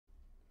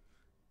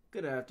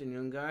Good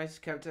afternoon, guys.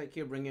 Kevtech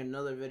here, bringing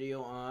another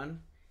video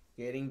on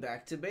getting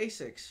back to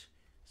basics.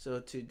 So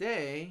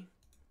today,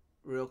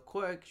 real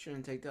quick,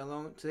 shouldn't take that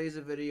long. Today's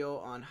a video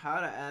on how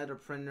to add a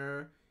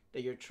printer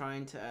that you're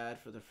trying to add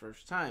for the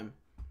first time.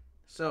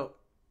 So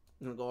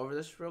I'm gonna go over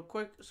this real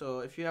quick.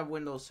 So if you have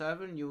Windows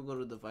 7, you will go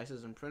to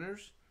Devices and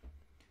Printers.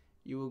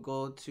 You will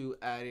go to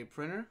Add a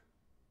Printer.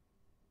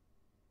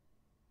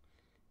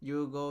 You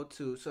will go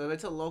to, so if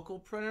it's a local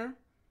printer,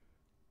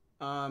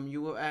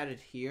 you will add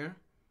it here.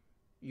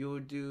 You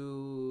will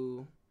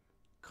do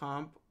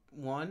comp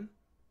 1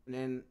 and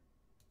then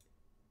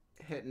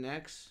hit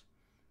next.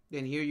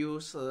 Then here you will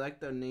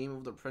select the name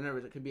of the printer.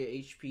 It could be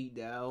a HP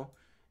Dell,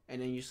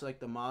 and then you select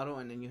the model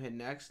and then you hit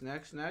next,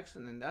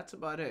 and then that's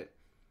about it.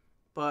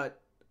 But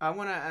I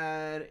want to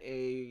add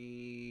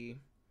a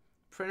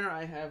printer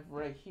I have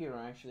right here.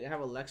 Actually, I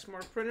have a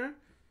Lexmark printer,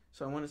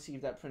 so I want to see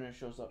if that printer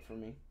shows up for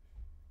me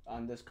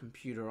on this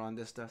computer, on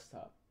this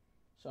desktop.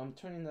 So I'm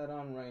turning that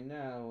on right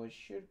now. It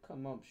should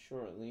come up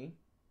shortly.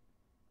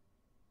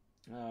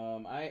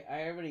 I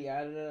already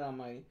added it on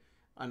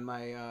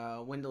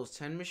my Windows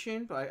 10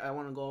 machine, but I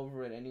want to go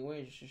over it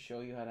anyway just to show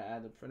you how to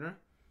add the printer.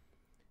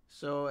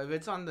 So if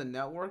it's on the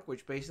network,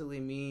 which basically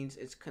means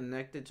it's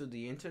connected to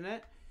the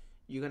internet,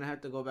 you're gonna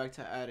have to go back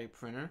to add a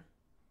printer,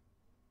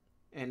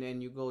 and then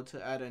you go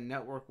to add a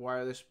network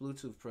wireless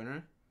Bluetooth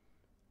printer,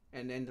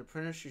 and then the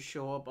printer should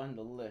show up on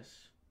the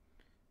list.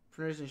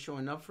 Printer isn't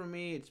showing up for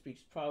me. It's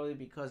probably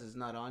because it's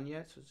not on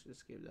yet, so let's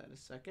just give that a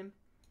second.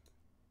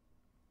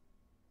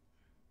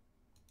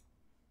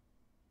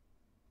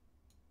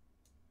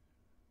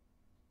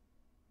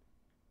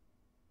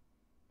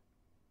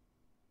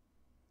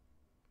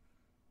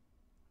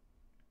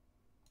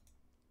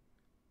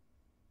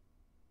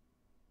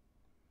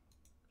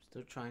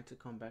 Still trying to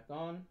come back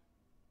on.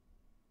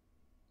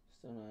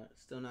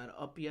 Still not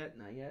up yet.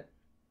 Not yet.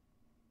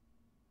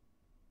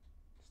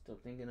 Still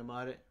thinking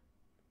about it.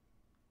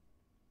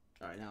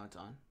 All right, now it's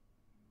on.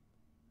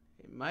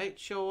 It might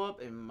show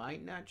up. It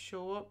might not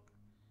show up.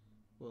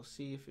 We'll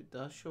see if it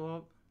does show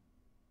up.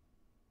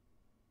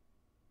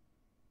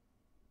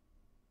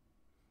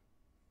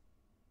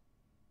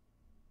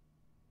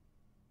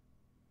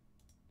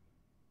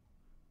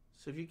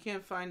 So if you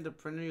can't find the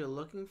printer you're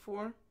looking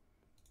for,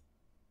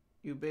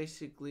 you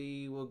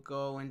basically will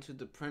go into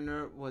the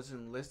printer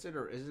wasn't listed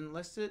or isn't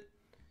listed.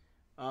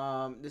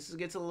 This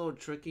gets a little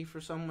tricky for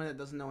someone that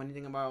doesn't know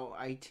anything about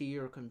IT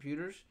or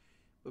computers.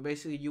 But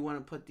basically, you want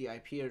to put the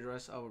IP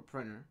address of a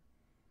printer,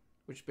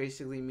 which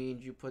basically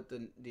means you put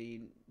the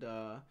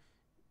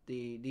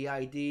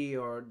ID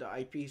or the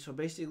IP. So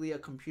basically, a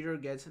computer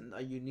gets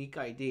a unique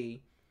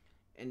ID,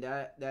 and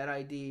that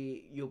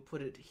ID you'll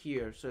put it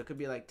here. So it could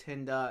be like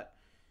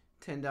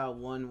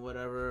 10.1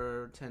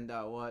 whatever,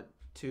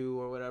 10.2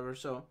 or whatever.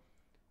 So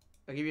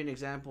I'll give you an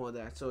example of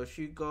that. So if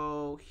you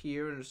go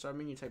here in the start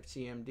menu, type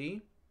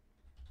CMD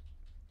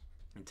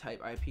and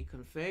type IP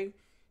config.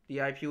 The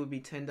IP would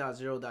be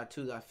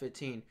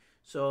 10.0.2.15.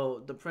 So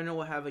the printer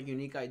will have a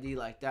unique ID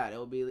like that. It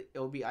will be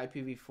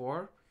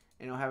IPv4,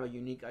 and it'll have a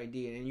unique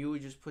ID, and you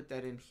would just put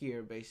that in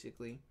here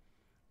basically,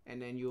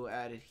 and then you will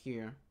add it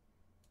here,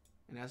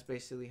 and that's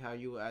basically how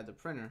you will add the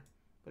printer.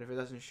 But if it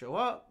doesn't show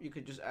up, you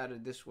could just add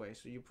it this way.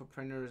 So you put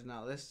printer is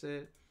not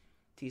listed,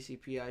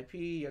 TCP/IP.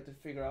 You have to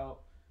figure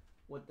out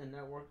what the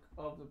network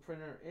of the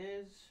printer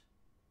is.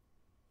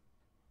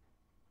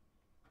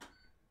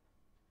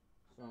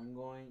 So I'm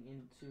going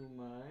into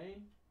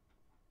my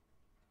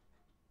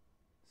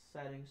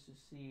settings to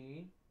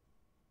see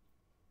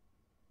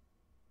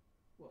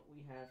what we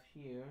have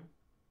here.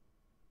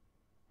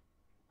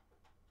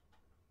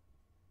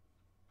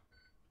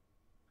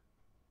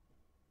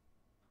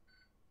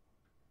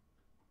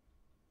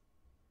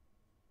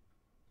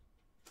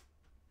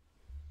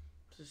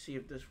 To see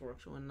if this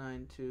works.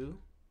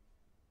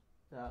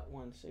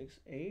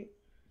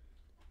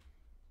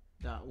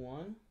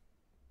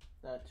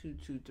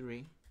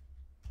 192.168.1.223.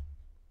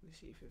 Let's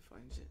see if it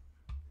finds it.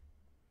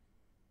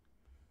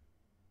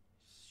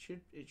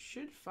 It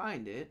should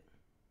find it.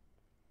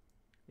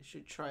 It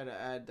should try to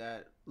add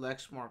that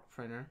Lexmark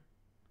printer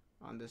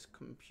on this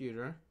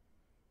computer.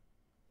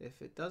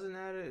 If it doesn't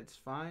add it, it's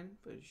fine,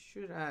 but it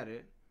should add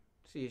it.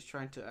 See, it's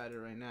trying to add it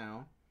right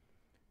now.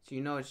 So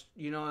you know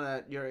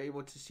that you're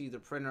able to see the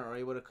printer or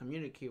able to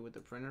communicate with the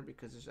printer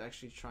because it's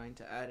actually trying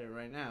to add it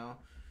right now.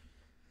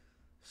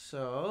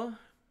 So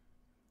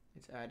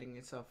it's adding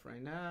itself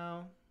right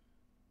now.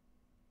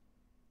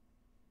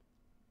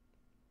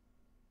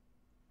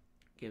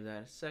 Give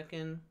that a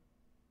second.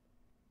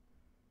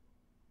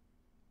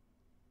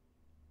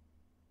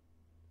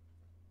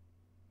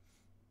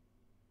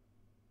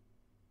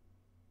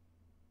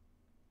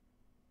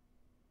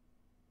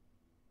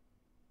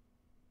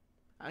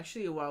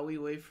 Actually, while we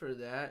wait for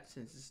that,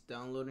 since it's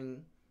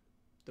downloading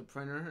the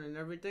printer and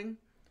everything,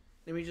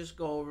 let me just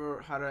go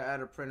over how to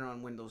add a printer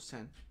on Windows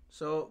 10.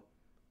 So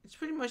it's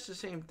pretty much the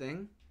same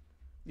thing.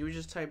 You would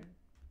just type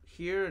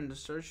here in the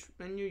search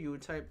menu, you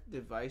would type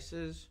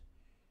devices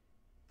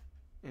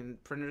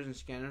and printers and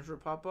scanners will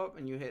pop up,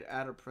 and you hit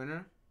add a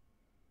printer.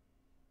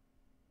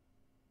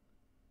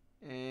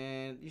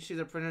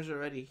 the printers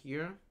already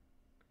here.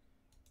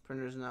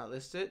 Printer's not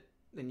listed.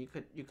 Then you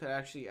could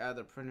actually add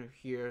the printer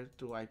here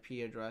through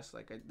IP address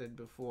like I did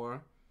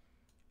before.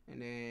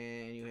 And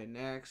then you hit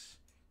next.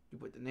 You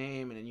put the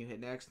name, and then you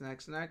hit next, and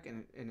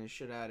it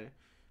should add it.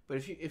 But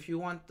if you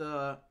want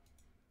the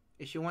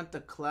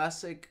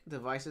classic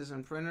devices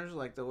and printers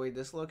like the way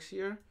this looks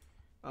here,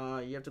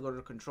 you have to go to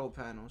the control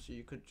panel. So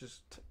you could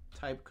just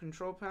type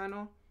control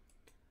panel.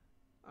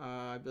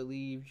 I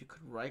believe you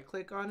could right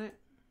click on it,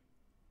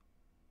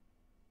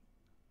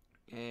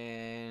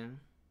 and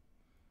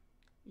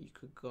you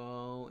could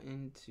go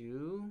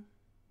into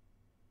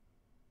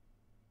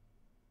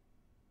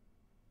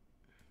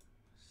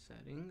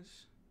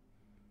settings.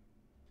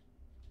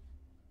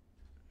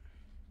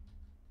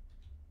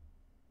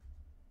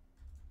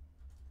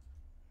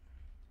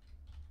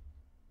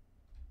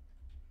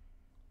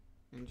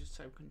 And just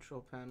type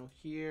control panel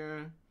here.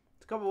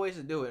 There's a couple ways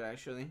to do it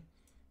actually.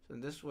 So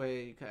this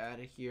way you can add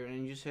it here,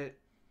 and you just hit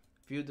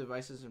view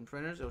devices and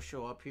printers. It'll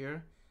show up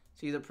here.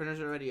 See, the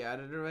printer's already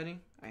added already.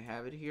 I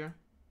have it here.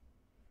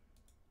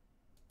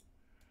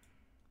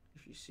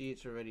 If you see,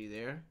 it's already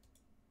there.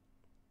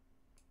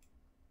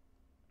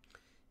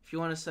 If you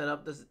want to set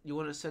up this, you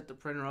want to set the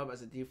printer up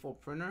as a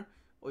default printer,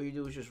 all you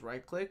do is just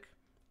right click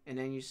and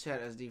then you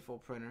set as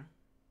default printer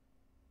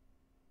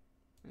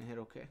and hit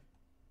OK.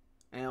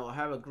 And it will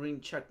have a green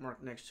check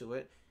mark next to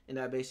it, and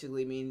that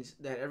basically means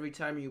that every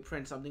time you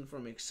print something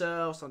from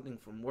Excel, something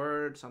from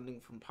Word, something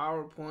from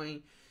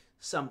PowerPoint,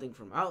 something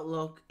from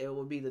Outlook, it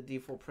will be the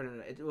default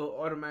printer. It will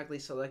automatically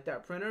select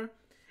that printer,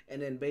 and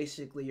then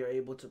basically you're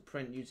able to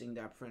print using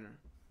that printer.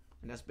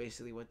 And that's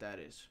basically what that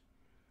is.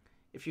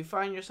 If you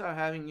find yourself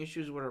having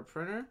issues with a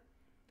printer,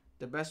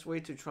 the best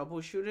way to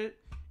troubleshoot it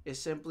is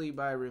simply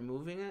by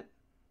removing it.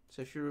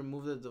 So if you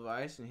remove the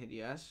device and hit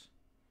yes,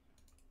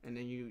 and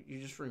then you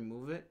just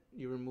remove it,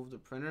 you remove the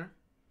printer,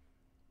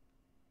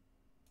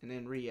 and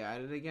then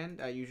re-add it again.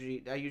 That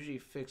usually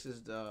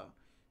fixes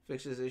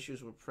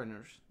issues with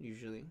printers.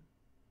 Usually,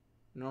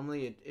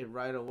 normally it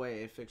right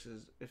away it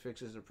fixes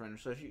the printer.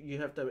 So if you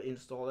have to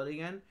install it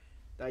again,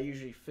 that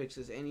usually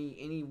fixes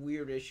any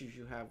weird issues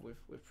you have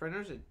with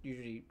printers. It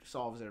usually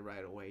solves it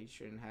right away. You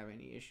shouldn't have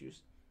any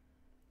issues.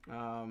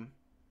 All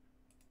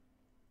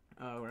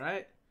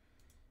right.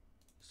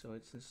 So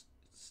it's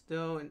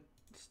still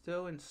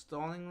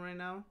installing right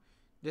now.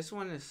 This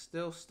one is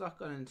still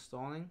stuck on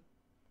installing.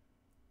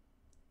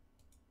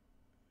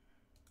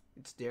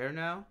 It's there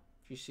now.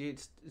 If you see,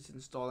 it's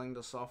installing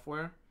the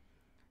software.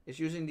 It's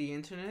using the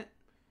internet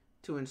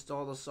to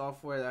install the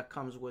software that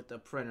comes with the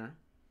printer.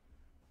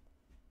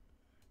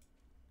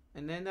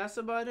 And then that's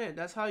about it.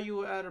 That's how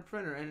you add a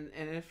printer. And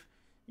if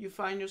you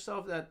find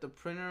yourself that the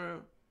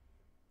printer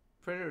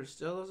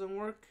still doesn't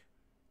work,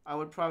 I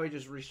would probably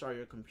just restart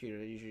your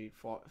computer.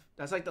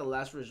 That's like the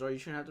last resort. You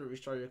shouldn't have to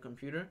restart your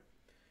computer.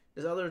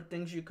 There's other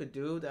things you could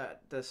do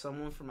that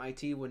someone from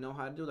IT would know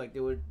how to do. Like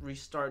they would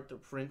restart the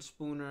print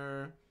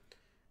spooner.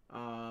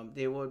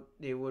 They would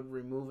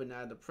remove and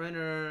add the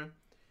printer.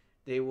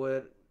 They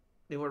would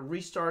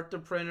restart the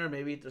printer.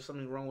 Maybe if there's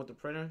something wrong with the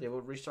printer, they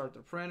would restart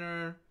the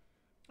printer.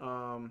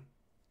 And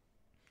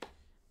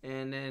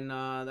then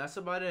that's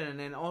about it. And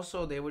then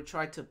also they would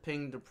try to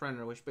ping the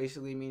printer, which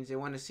basically means they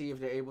want to see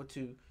if they're able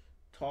to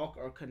talk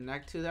or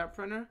connect to that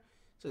printer.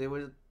 So they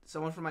would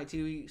someone from IT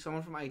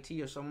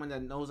or someone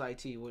that knows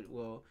IT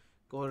will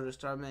go to the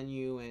start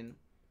menu and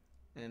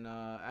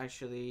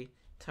actually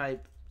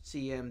type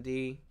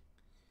CMD,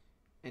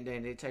 and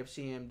then they type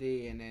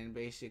CMD, and then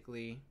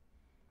basically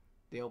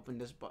they open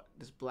this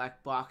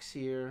black box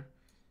here,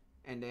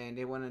 and then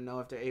they want to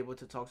know if they're able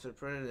to talk to the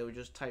printer. They would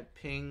just type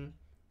ping,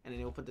 and then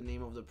they will put the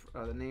name of the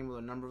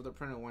number of the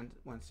printer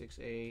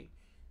 168.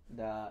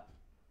 Double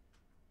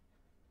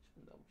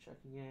check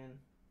again.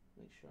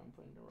 Make sure I'm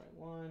putting the right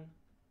one.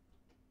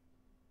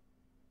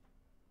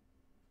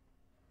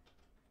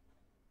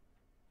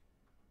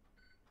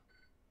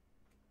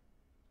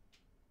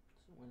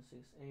 So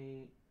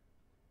 168.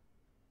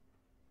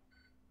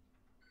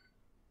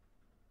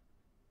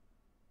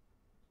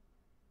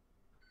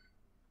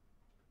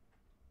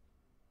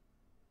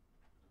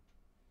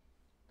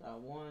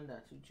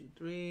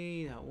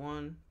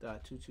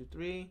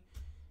 .1.223.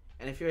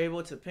 And if you're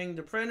able to ping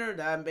the printer,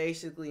 that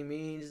basically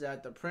means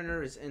that the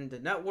printer is in the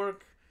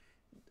network,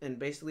 and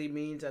basically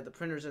means that the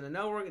printer is in the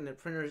network and the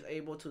printer is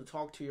able to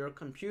talk to your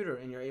computer,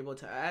 and you're able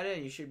to add it,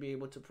 and you should be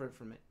able to print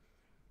from it.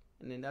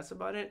 And then that's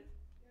about it.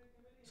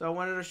 So I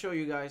wanted to show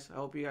you guys. I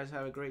hope you guys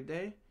have a great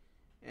day,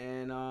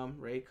 and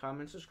rate,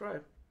 comment,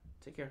 subscribe.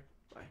 Take care.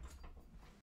 Bye.